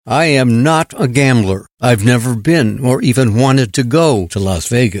I am not a gambler. I've never been or even wanted to go to Las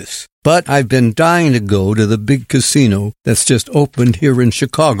Vegas. But I've been dying to go to the big casino that's just opened here in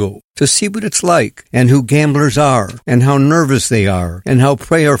Chicago to see what it's like and who gamblers are and how nervous they are and how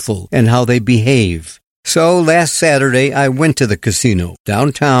prayerful and how they behave. So last Saturday I went to the casino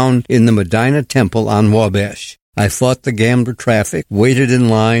downtown in the Medina Temple on Wabash. I fought the gambler traffic, waited in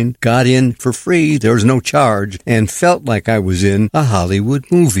line, got in for free, there was no charge, and felt like I was in a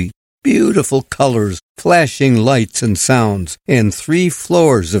Hollywood movie. Beautiful colors, flashing lights and sounds, and 3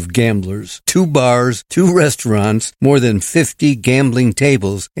 floors of gamblers, 2 bars, 2 restaurants, more than 50 gambling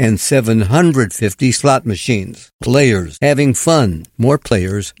tables, and 750 slot machines. Players having fun, more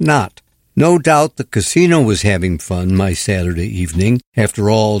players not. No doubt the casino was having fun my Saturday evening, after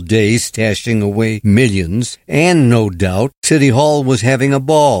all day stashing away millions, and no doubt City Hall was having a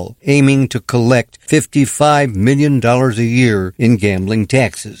ball, aiming to collect $55 million a year in gambling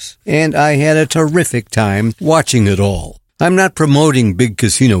taxes. And I had a terrific time watching it all. I'm not promoting big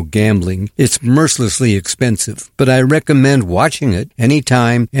casino gambling. It's mercilessly expensive, but I recommend watching it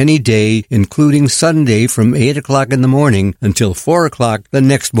anytime, any day, including Sunday from 8 o'clock in the morning until 4 o'clock the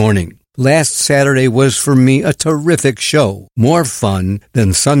next morning. Last Saturday was for me a terrific show, more fun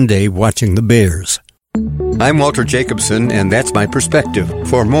than Sunday watching the Bears. I'm Walter Jacobson, and that's my perspective.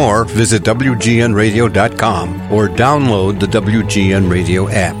 For more, visit WGNradio.com or download the WGN Radio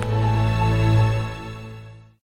app.